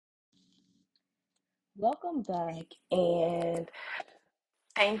Welcome back, and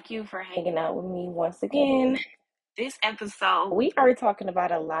thank you for hanging out with me once again. This episode, we are talking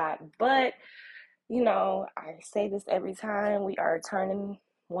about a lot, but I say this every time we are turning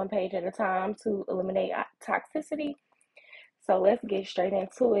one page at a time to eliminate toxicity. So let's get straight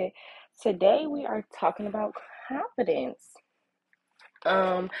into it. Today, we are talking about confidence.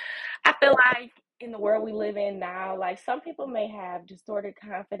 Um, I feel like in the world we live in now, like some people may have distorted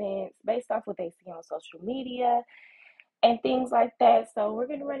confidence based off what they see on social media and things like that. So we're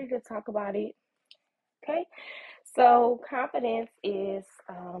getting ready to talk about it. Okay. So confidence is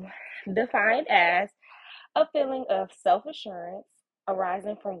defined as a feeling of self assurance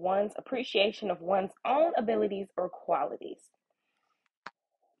arising from one's appreciation of one's own abilities or qualities.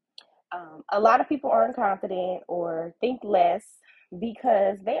 A lot of people aren't confident or think less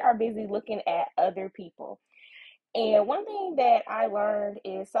because they are busy looking at other people. And one thing that I learned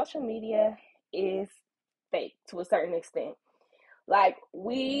is social media is fake to a certain extent. Like,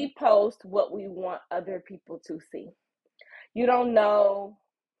 we post what we want other people to see. You don't know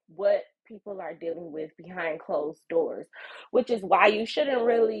what people are dealing with behind closed doors, which is why you shouldn't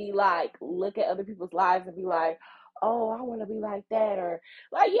really like look at other people's lives and be like, "Oh, I want to be like that," or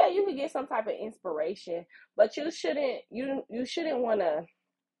like, yeah, you can get some type of inspiration, but you shouldn't want to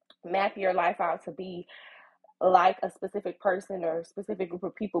map your life out to be like a specific person or a specific group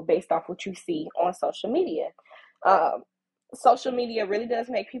of people based off what you see on social media. Um, Social media really does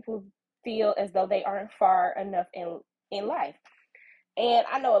make people feel as though they aren't far enough in life. And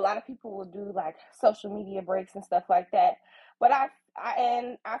I know a lot of people will do like social media breaks and stuff like that. But I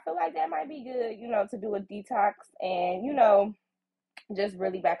feel like that might be good, to do a detox and, just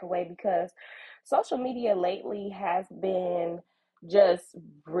really back away because social media lately has been just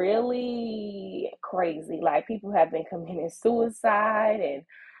really crazy. Like, people have been committing suicide and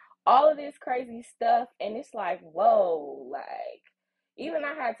all of this crazy stuff, and it's like, whoa, like, even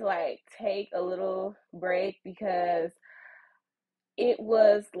I had to like take a little break because it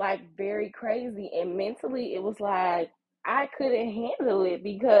was like very crazy, and mentally it was like I couldn't handle it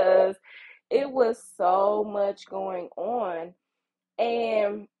because it was so much going on.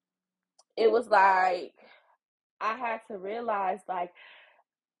 And it was like I had to realize, like,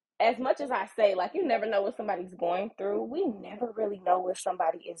 as much as I say, like, you never know what somebody's going through, we never really know what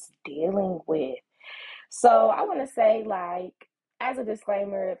somebody is dealing with. So I want to say, like, as a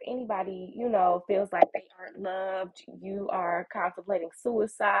disclaimer, if anybody, feels like they aren't loved, you are contemplating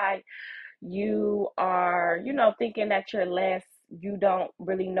suicide, you are, thinking that you're less, you don't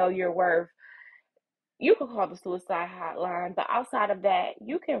really know your worth, you can call the suicide hotline. But outside of that,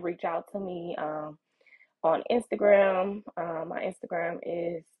 you can reach out to me on Instagram. My Instagram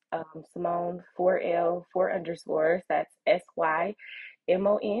is Simone 4L 4 underscores. That's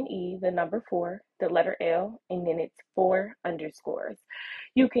SYMONE, the number 4, the letter L, and then it's 4 underscores.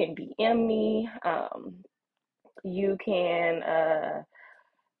 You can DM me. You can.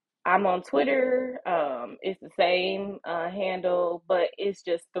 I'm on Twitter. It's the same handle, but it's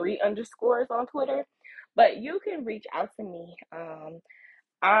just 3 underscores on Twitter. But you can reach out to me.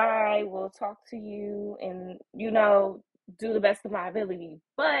 I will talk to you and, do the best of my ability.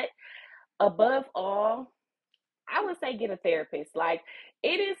 But above all, I would say get a therapist. Like,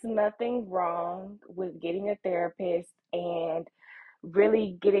 it is nothing wrong with getting a therapist and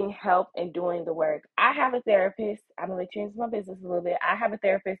really getting help and doing the work. I have a therapist. I'm gonna let you into my business a little bit. I have a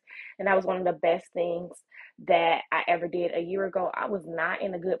therapist, and that was one of the best things that I ever did. A year ago, I was not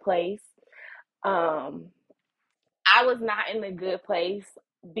in a good place. Um, I was not in a good place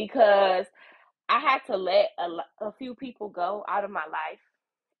because I had to let a few people go out of my life.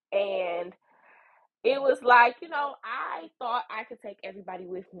 And it was like, I thought I could take everybody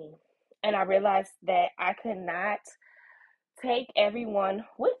with me. And I realized that I could not take everyone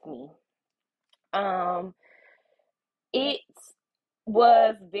with me. Um, it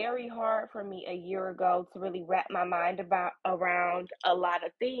was very hard for me a year ago to really wrap my mind about around a lot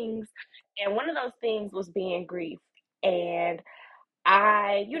of things. And one of those things was being grief. And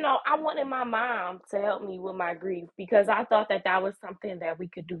I wanted my mom to help me with my grief because I thought that that was something that we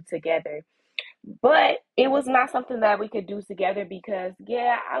could do together. But it was not something that we could do together because,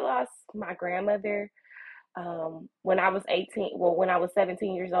 yeah, I lost my grandmother when I was 18. Well, when I was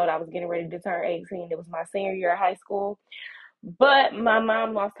 17 years old, I was getting ready to turn 18. It was my senior year of high school. But my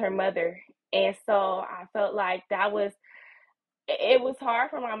mom lost her mother. And so I felt like it was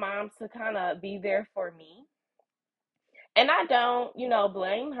hard for my mom to kind of be there for me. And I don't,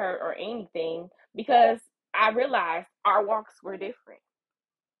 blame her or anything because I realized our walks were different.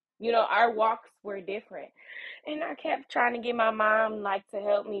 our walks were different. And I kept trying to get my mom like to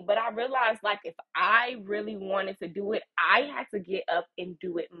help me, but I realized like if I really wanted to do it, I had to get up and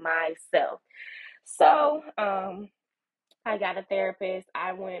do it myself. So, I got a therapist.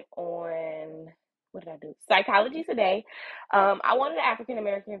 I went on, what did I do? Psychology Today. I wanted an African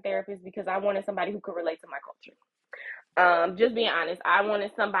American therapist because I wanted somebody who could relate to my culture. Just being honest, I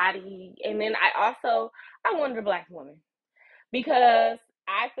wanted somebody, and then I wanted a black woman because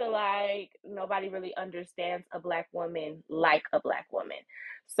I feel like nobody really understands a black woman like a black woman.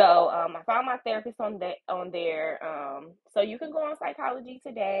 So I found my therapist on there. So you can go on Psychology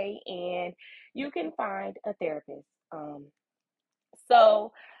Today and you can find a therapist.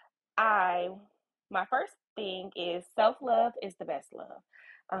 So I my first thing is self-love is the best love.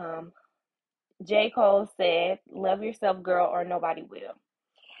 Um, J. Cole said, "Love yourself, girl, or nobody will."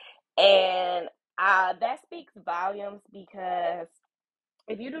 And that speaks volumes because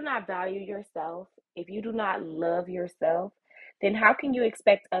if you do not value yourself, if you do not love yourself, then how can you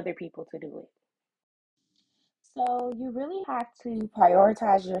expect other people to do it? So you really have to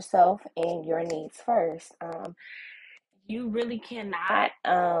prioritize yourself and your needs first. You really cannot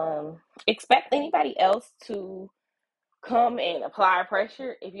expect anybody else to come and apply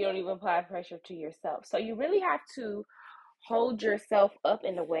pressure if you don't even apply pressure to yourself. So you really have to hold yourself up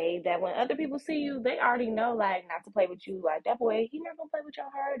in a way that when other people see you, they already know like not to play with you. Like that boy, he not gonna play with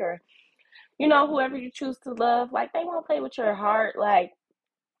your heart, or whoever you choose to love, like they won't play with your heart. Like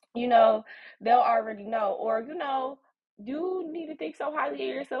you know, they'll already know. Or you need to think so highly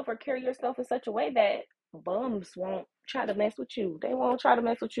of yourself or carry yourself in such a way that bums won't try to mess with you. They won't try to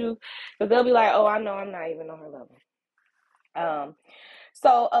mess with you because they'll be like, oh, I know I'm not even on her level. Um,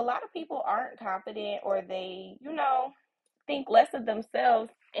 so a lot of people aren't confident, or they, think less of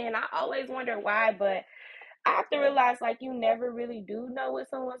themselves. And I always wonder why, but I have to realize like you never really do know what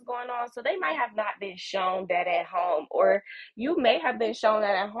someone's going on. So they might have not been shown that at home, or you may have been shown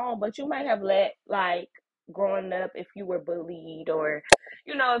that at home, but you might have let like growing up, if you were bullied, or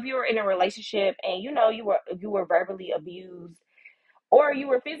if you were in a relationship and you were verbally abused, or you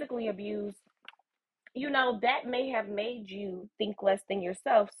were physically abused, that may have made you think less than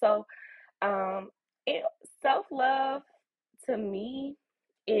yourself. So um it self-love to me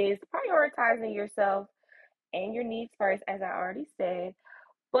is prioritizing yourself and your needs first, as I already said.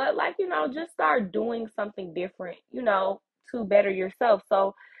 But like, just start doing something different, to better yourself.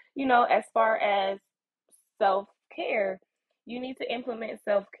 So, as far as self care, you need to implement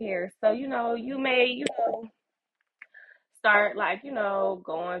self care. So, you may, start like,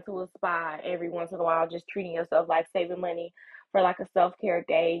 going to a spa every once in a while, just treating yourself, like saving money for like a self care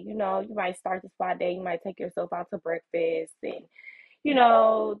day. You might start the spa day, you might take yourself out to breakfast and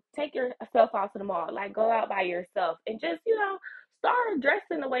take yourself out to the mall, like go out by yourself and just, start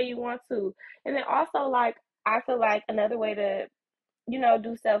dressing the way you want to. And then also, like, I feel like another way to,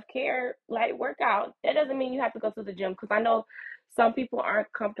 do self care, like work out. That doesn't mean you have to go to the gym because I know some people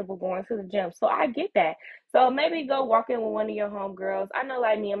aren't comfortable going to the gym. So I get that. So maybe go walk in with one of your homegirls. I know,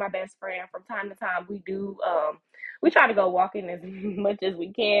 like me and my best friend, from time to time, we try to go walking as much as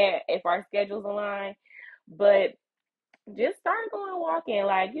we can if our schedules align. But just start going walking.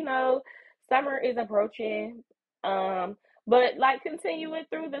 Like, summer is approaching. Um, but like continue it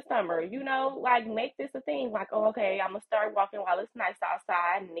through the summer, like make this a thing. Like, oh, okay, I'm gonna start walking while it's nice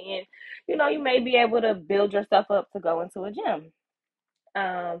outside, and then, you may be able to build yourself up to go into a gym.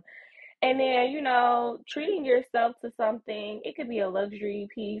 Um, and then, treating yourself to something. It could be a luxury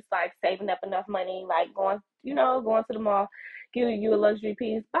piece, like saving up enough money, like going to the mall, giving you a luxury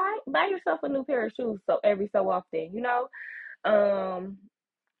piece. Buy yourself a new pair of shoes so every so often, um,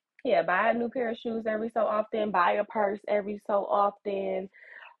 yeah, buy a new pair of shoes every so often, buy a purse every so often,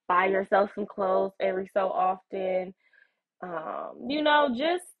 buy yourself some clothes every so often.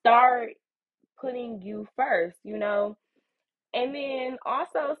 Just start putting you first, and then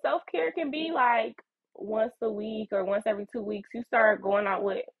also self care can be like once a week or once every 2 weeks. You start going out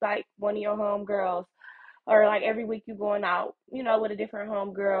with like one of your homegirls, or like every week you going out, with a different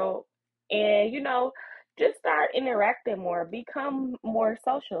homegirl, and just start interacting more, become more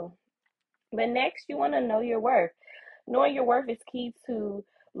social. But next, you want to know your worth. Knowing your worth is key to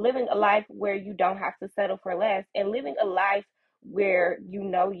living a life where you don't have to settle for less, and living a life where you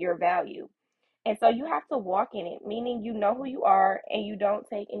know your value. And so you have to walk in it, meaning you know who you are and you don't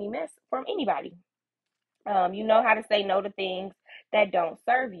take any mess from anybody. You know how to say no to things that don't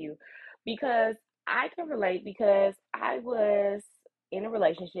serve you. Because I can relate, because I was in a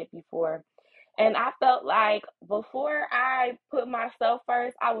relationship before, and I felt like before I put myself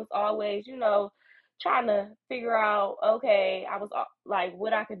first, I was always, trying to figure out, okay, I was like,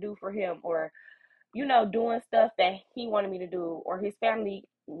 what I could do for him, or, doing stuff that he wanted me to do or his family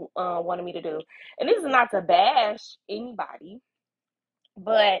wanted me to do. And this is not to bash anybody,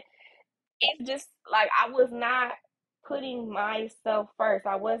 but it's just like I was not putting myself first.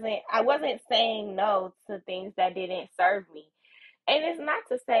 I wasn't saying no to things that didn't serve me. And it's not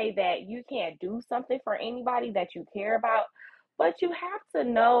to say that you can't do something for anybody that you care about, but you have to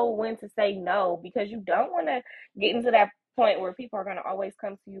know when to say no, because you don't want to get into that point where people are going to always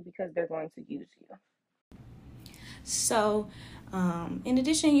come to you because they're going to use you. So, in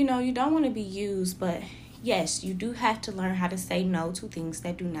addition, you don't want to be used, but yes, you do have to learn how to say no to things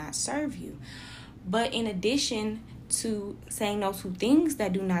that do not serve you. But in addition to saying no to things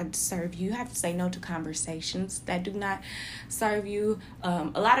that do not serve you, you have to say no to conversations that do not serve you.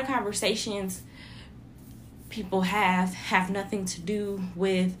 A lot of conversations people have nothing to do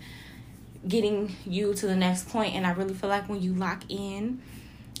with getting you to the next point. And I really feel like when you lock in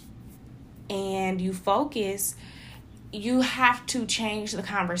and you focus, you have to change the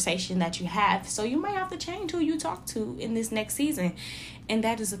conversation that you have. So you might have to change who you talk to in this next season, and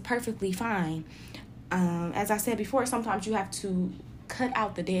that is perfectly fine. As I said before, sometimes you have to cut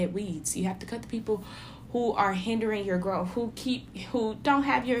out the dead weeds. You have to cut the people who are hindering your growth, who don't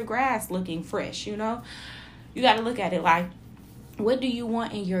have your grass looking fresh. You got to look at it like, what do you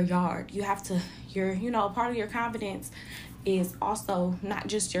want in your yard? You have to, part of your confidence is also not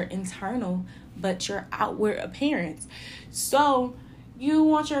just your internal, but your outward appearance. So you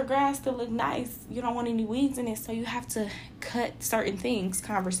want your grass to look nice. You don't want any weeds in it. So you have to cut certain things,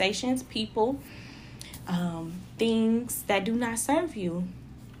 conversations, people, things that do not serve you.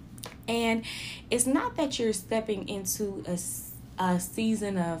 And it's not that you're stepping into a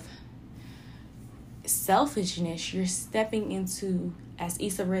season of selfishness. You're stepping into, as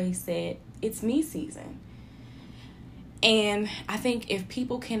Issa Rae said, it's me season. And I think if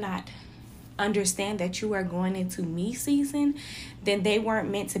people cannot understand that you are going into me season, then they weren't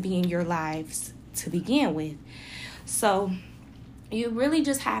meant to be in your lives to begin with. So you really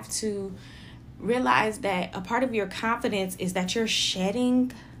just have to realize that a part of your confidence is that you're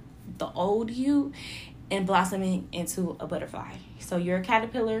shedding the old you and blossoming into a butterfly. So you're a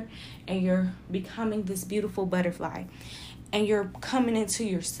caterpillar and you're becoming this beautiful butterfly, and you're coming into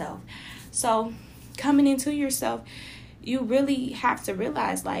yourself. So coming into yourself, you really have to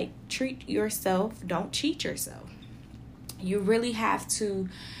realize, like, treat yourself, don't cheat yourself. You really have to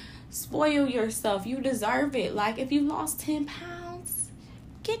spoil yourself. You deserve it. Like, if you lost 10 pounds,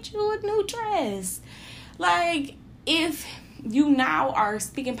 get you a new dress. Like, if you now are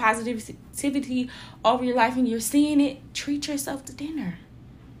speaking positivity over your life and you're seeing it, treat yourself to dinner.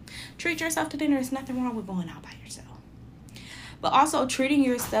 Treat yourself to dinner. There's nothing wrong with going out by yourself. But also, treating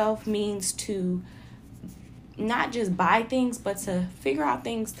yourself means to not just buy things, but to figure out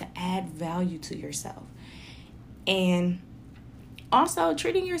things to add value to yourself. And also,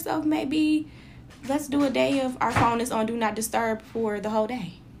 treating yourself may be, let's do a day of our phone is on Do Not Disturb for the whole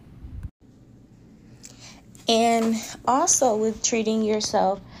day. And also with treating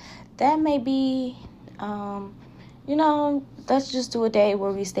yourself, that may be, let's just do a day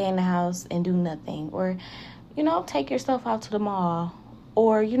where we stay in the house and do nothing. Or, take yourself out to the mall.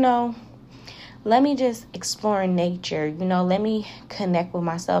 Or, let me just explore nature. Let me connect with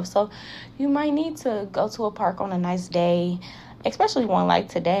myself. So you might need to go to a park on a nice day, especially one like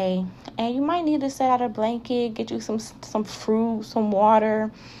today. And you might need to set out a blanket, get you some fruit, some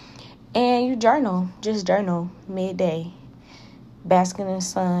water, and you journal. Just journal midday, basking in the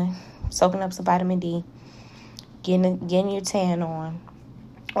sun, soaking up some vitamin D, getting your tan on.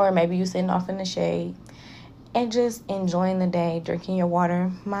 Or maybe you sitting off in the shade and just enjoying the day, drinking your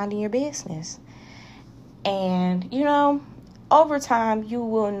water, minding your business. And, over time, you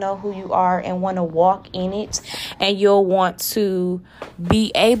will know who you are and want to walk in it. And you'll want to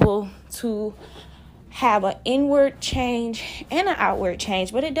be able to have an inward change and an outward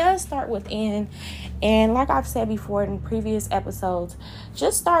change. But it does start within. And like I've said before in previous episodes,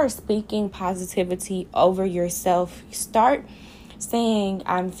 just start speaking positivity over yourself. Start saying,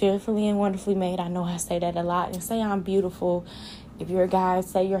 I'm fearfully and wonderfully made. I know I say that a lot. And say I'm beautiful. If you're a guy,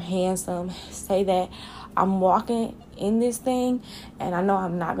 say you're handsome. Say that I'm walking in this thing and I know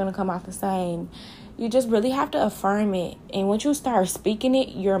I'm not going to come out the same. You just really have to affirm it. And once you start speaking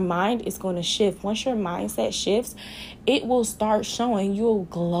it, your mind is going to shift. Once your mindset shifts, it will start showing. You'll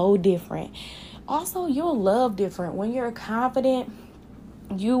glow different. Also, you'll love different. When you're confident,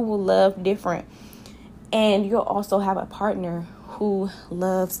 you will love different. And you'll also have a partner who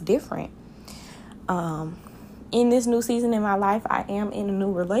loves different. In this new season in my life, I am in a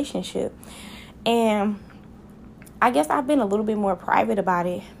new relationship. And I guess I've been a little bit more private about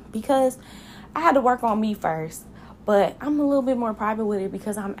it because I had to work on me first. But I'm a little bit more private with it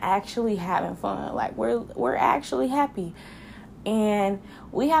because I'm actually having fun. Like, we're actually happy. And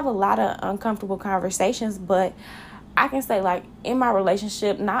we have a lot of uncomfortable conversations, but I can say, like, in my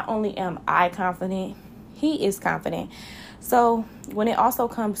relationship, not only am I confident, he is confident. So when it also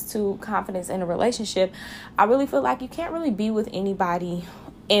comes to confidence in a relationship, I really feel like you can't really be with anybody,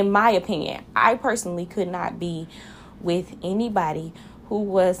 in my opinion. I personally could not be with anybody who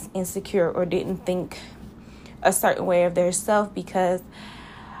was insecure or didn't think a certain way of their self, because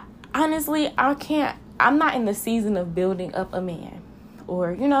honestly, I'm not in the season of building up a man,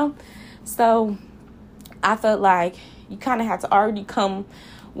 or, so I felt like you kind of have to already come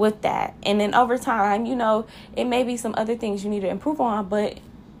with that. And then over time, it may be some other things you need to improve on, but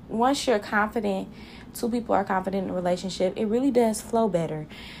once you're confident, two people are confident in a relationship, it really does flow better.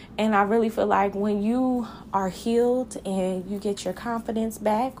 And I really feel like when you are healed and you get your confidence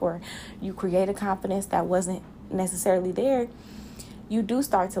back, or you create a confidence that wasn't necessarily there, you do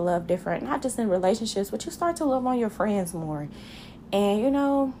start to love different, not just in relationships, but you start to love on your friends more.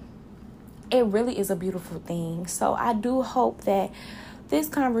 And, it really is a beautiful thing. So I do hope that this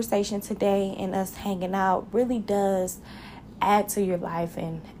conversation today and us hanging out really does add to your life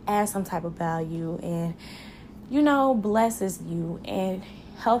and add some type of value and, blesses you and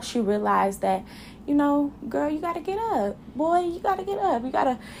helps you realize that, girl, you got to get up. Boy, you got to get up. You got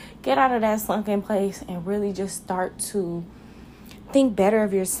to get out of that sunken place and really just start to think better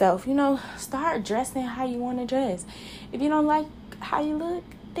of yourself. Start dressing how you want to dress. If you don't like how you look,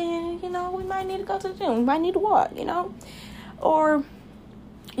 then, we might need to go to the gym. We might need to walk, or,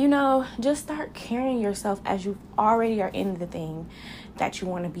 just start carrying yourself as you already are in the thing that you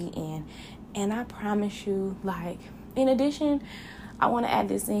want to be in. And I promise you, like, in addition, I want to add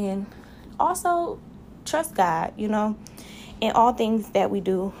this in. Also, trust God, in all things that we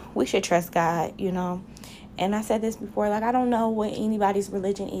do, we should trust God, And I said this before, like, I don't know what anybody's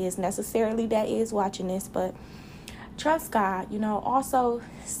religion is necessarily that is watching this, but trust God, also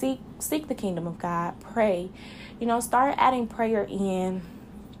seek the kingdom of God, pray, start adding prayer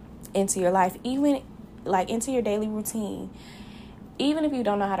into your life, even like into your daily routine. Even if you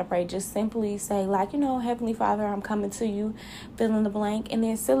don't know how to pray, just simply say, like, Heavenly Father, I'm coming to you, fill in the blank, and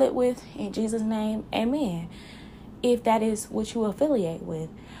then seal it with, in Jesus' name, amen, if that is what you affiliate with.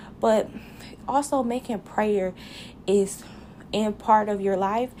 But also making prayer is in part of your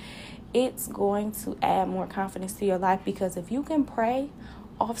life. It's going to add more confidence to your life, because if you can pray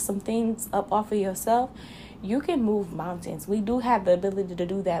off some things up off of yourself, you can move mountains. We do have the ability to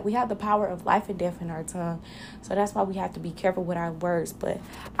do that. We have the power of life and death in our tongue. So that's why we have to be careful with our words. But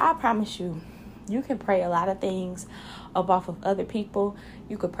I promise you, you can pray a lot of things up off of other people.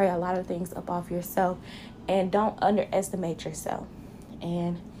 You could pray a lot of things up off yourself. And don't underestimate yourself.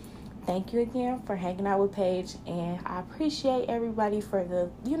 And thank you again for hanging out with Paige. And I appreciate everybody for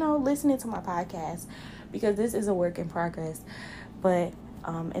listening to my podcast, because this is a work in progress. But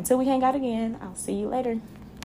until we hang out again, I'll see you later.